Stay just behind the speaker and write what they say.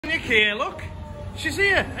here, look. She's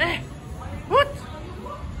here. Eh? What?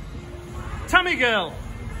 Tammy girl.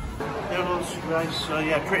 Noodles, rice, so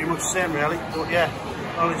yeah, pretty much the same really, but yeah,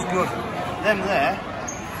 all is good. Them there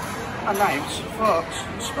are knives, forks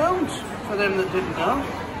and spoons, for them that didn't know.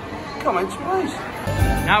 Comments please.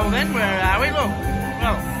 Now then, where are we, look?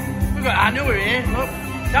 Well, we've got Anu here, look.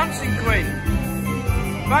 Dancing Queen.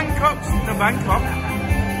 Bangkok.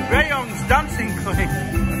 Rayong's Dancing Queen.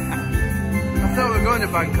 I thought we were going to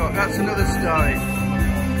Bangkok, that's another story.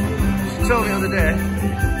 She told me the other day.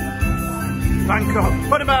 Bangkok.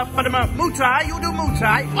 What about Muay Thai? You do Muay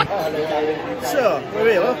Thai? What? So,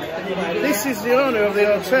 we're here, look. This is the owner of the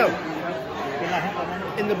hotel.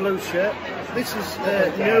 In the blue shirt. This is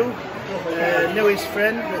Nui's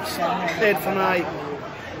friend that's paid for my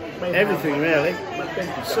everything really.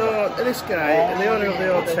 So this guy, the owner of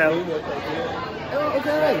the hotel,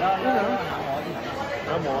 okay, you know.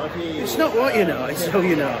 It's not what you know, it's who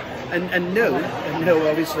you know. And Nu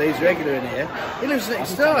obviously is regular in here. He lives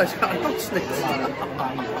next door, he's got a house next door.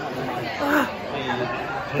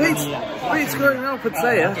 Pete's going around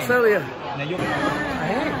Pattaya, I tell you.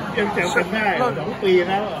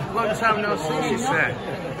 Long time no see, she said.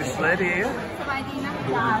 This lady here.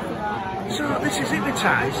 So this is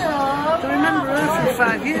hypnotised. I remember her from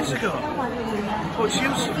 5 years ago. But she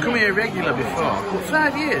used to come here regular before. But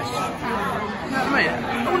 5 years. You know what I mean?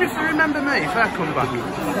 I wonder if they remember me if I come back.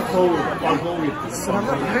 So I'm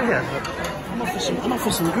not here. I'm off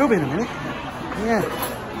for some grub in a minute. Yeah.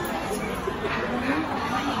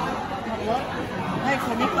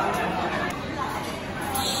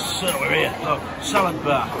 So we're here, look, salad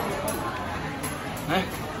bar. Eh?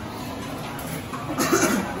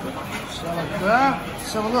 Salad bar,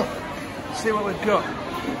 let's have a look, see what we've got.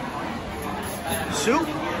 Soup,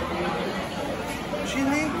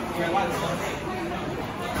 chili,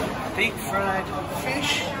 deep fried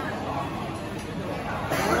fish,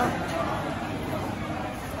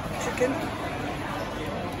 chicken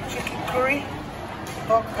curry,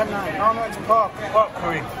 pork panay. Oh no, it's pork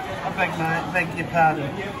curry. I beg your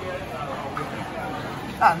pardon.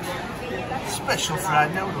 And special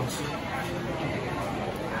fried noodles.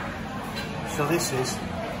 So this is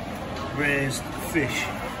raised fish.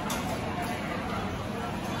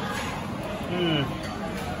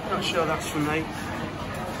 Not sure that's for me.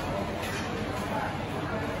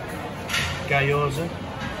 Gyoza,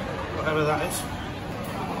 whatever that is.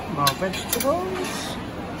 More vegetables.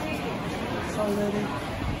 Salad.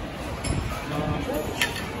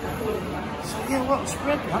 So yeah, what's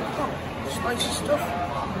bread, man? Oh, spicy stuff.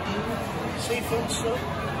 Seafood stuff.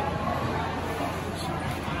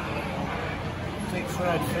 Deep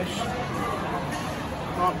fried fish.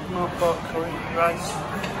 More pork curry, rice.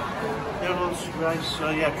 Noodles, rice, so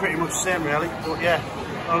yeah, pretty much the same really, but yeah,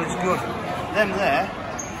 all is good. Them there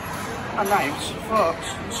are knives, forks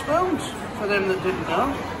and spoons, for them that didn't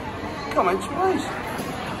know. Comments please.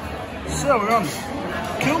 So we're on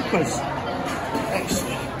Cooper's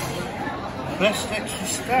extra, best extra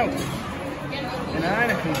stout in a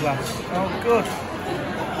Heineken glass. Oh good.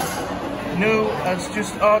 Nu has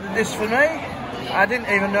just ordered this for me. I didn't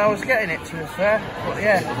even know I was getting it, to be fair, but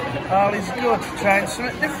yeah, all is good, trying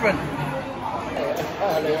something different.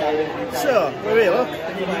 So, we're here, look.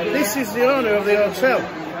 This is the owner of the hotel.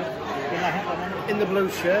 In the blue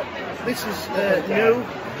shirt. This is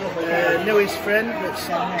Nui's friend that's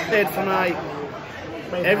paid for my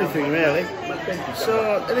everything really.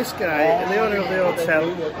 So this guy, the owner of the hotel,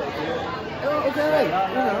 okay,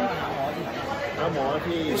 you know.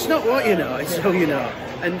 It's not what you know, it's who you know.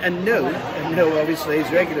 And Nu obviously is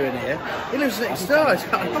regular in here. He lives next door, he's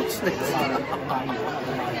got a house next door.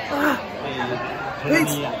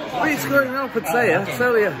 Pete's going around Pattaya, I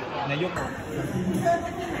tell you.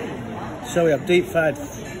 So we have deep fried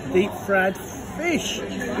fish,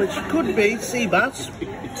 which could be sea bass.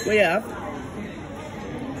 We have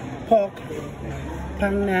pork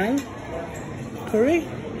panay, curry,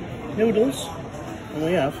 noodles, and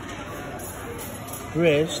we have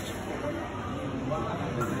braised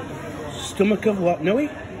stomach of what, Nui?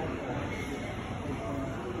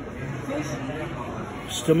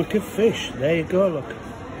 Stomach of fish. There you go, look.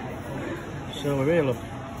 So we're here, look.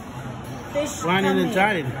 Fish wining and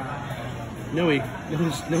dining.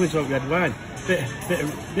 Nui's all red wine.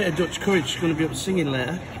 Bit of Dutch courage. She's going to be up singing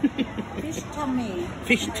later. Fish tummy.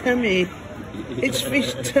 Fish tummy. It's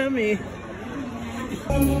fish tummy.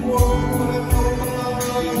 So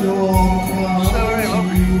we're here, look.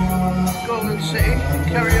 Golden City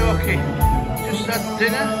Karaoke. Just had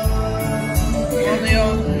dinner. On the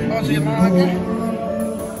old Aussie market.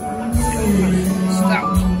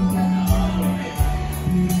 Stout.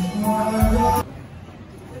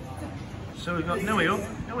 So we've got Nui up.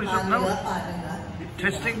 Nui's up now.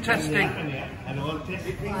 Testing, testing.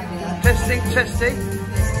 Testing, testing.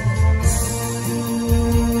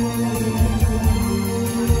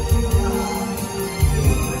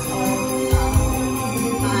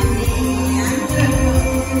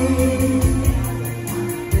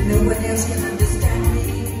 No one else can understand me.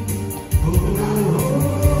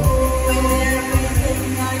 When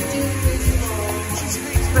everything I do is wrong. She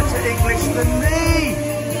speaks better English than me.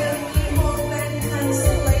 Give me hope and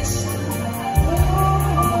consolation.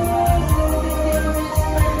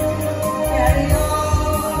 Carry on,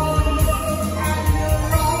 and you're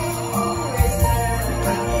always there.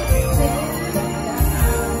 Everything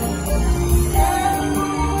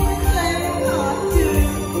I do.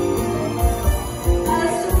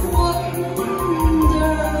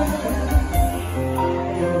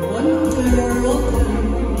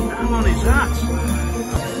 How long is that?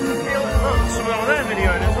 Look, someone over there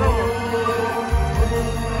videoing as well.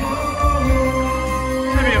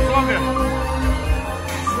 Maybe a vlogger.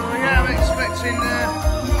 So yeah, I'm expecting a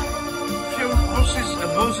few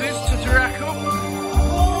buses to rack up.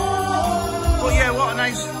 But yeah, what a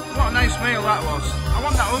nice meal that was. I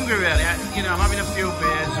wasn't that hungry really. You know, I'm having a few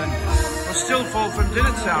beers and I'm still full from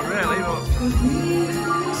dinner time really. But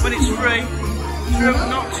when it's free, it's rude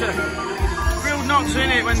not to in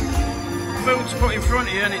it when food's put in front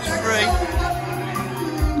of you and it's free.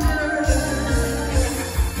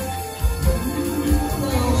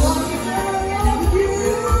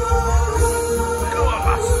 Go on,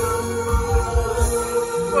 lass.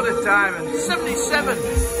 What a diamond. 77.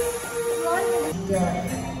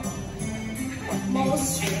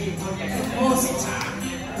 Most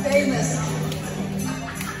famous.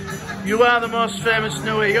 You are the most famous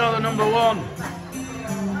Nui. You're the number one.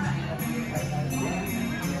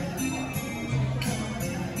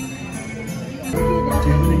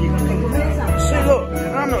 See, look,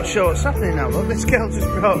 I'm not sure what's happening now. Look, this girl just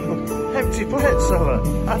brought empty plates over.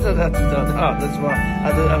 I don't know. Oh, that's why. I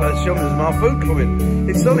assume there's more food coming.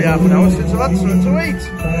 It's only half an hour since I've had something to eat.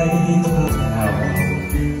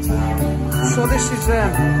 So this is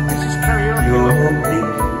karaoke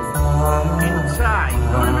in Thai. I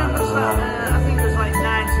remember that. I think it was like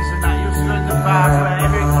 90s and that. You used to go in the bars where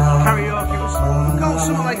every karaoke was called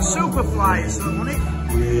something like Superfly or something, wasn't it?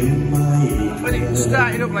 When it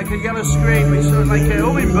started up like a yellow screen with something like a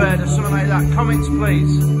hummingbird or something like that. Comments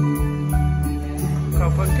please.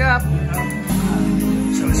 Cup and cap.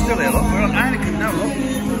 So we're still here, look, we're on Heineken now, look.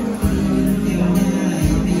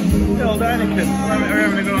 The old Heineken. We're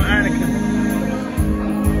having a go on Heineken.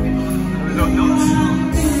 We've got nuts.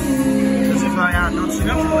 As if I aren't nuts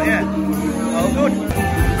enough, but yeah. All good.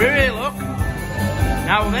 We're here, look.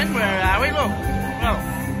 Now then, where are we, look? Well,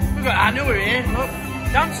 we've got Anu here, look.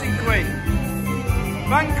 Dancing Queen.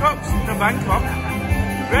 Bangkok.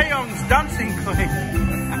 Rayong's Dancing Queen.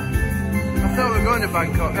 I thought we were going to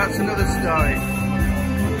Bangkok, that's another story.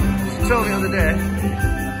 She told me the other day.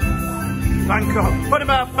 Bangkok. Put him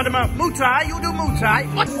up. Muay Thai, you do Muay Thai.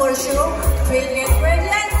 What? For sure. Brilliant,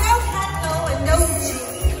 no hat, no, and no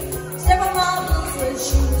shoes. Several more blues with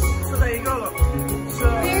shoes. So there you go, look. So,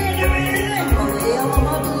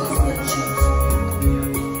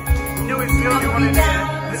 Nui's the only one in here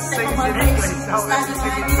that sings in English, so let's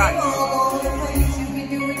sing in Thai.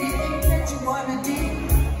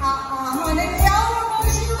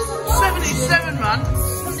 77, man.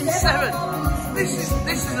 77.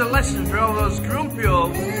 This is a lesson for all those grumpy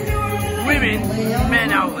old women,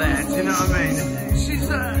 men out there. Do you know what I mean? She's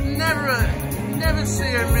never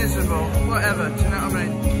see her miserable, whatever. Do you know what I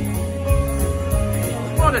mean?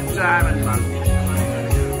 What a diamond, man.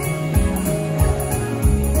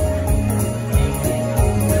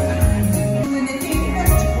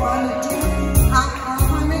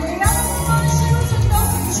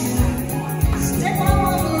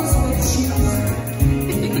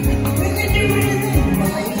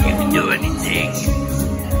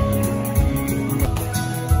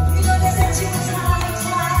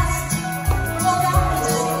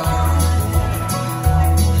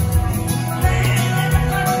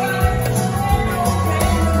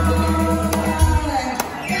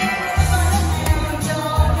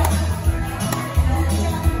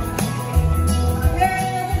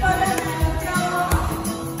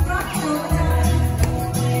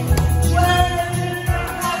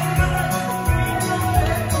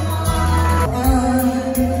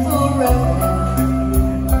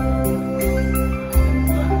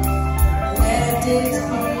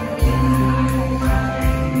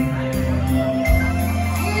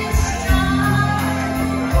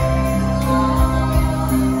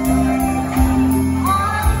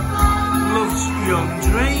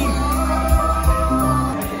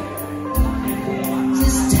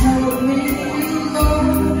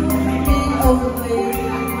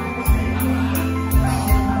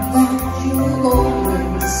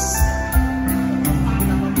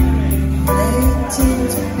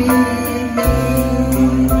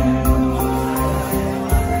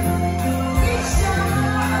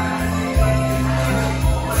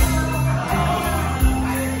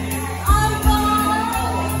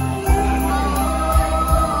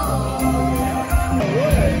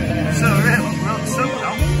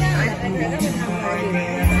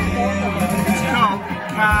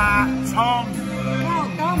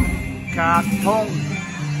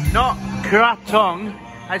 Krathong, not Krathong.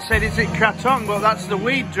 I said, is it Krathong? But that's the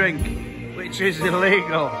weed drink, which is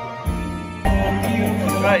illegal.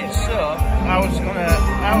 Right, so I was gonna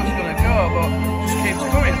go, but just keeps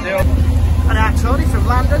coming. And our Tony from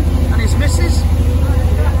London and his missus.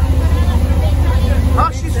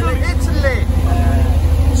 Oh, she's from Italy.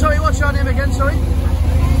 Sorry, what's your name again? Sorry.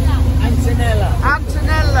 Antonella.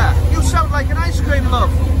 Antonella. You sound like an ice cream lover.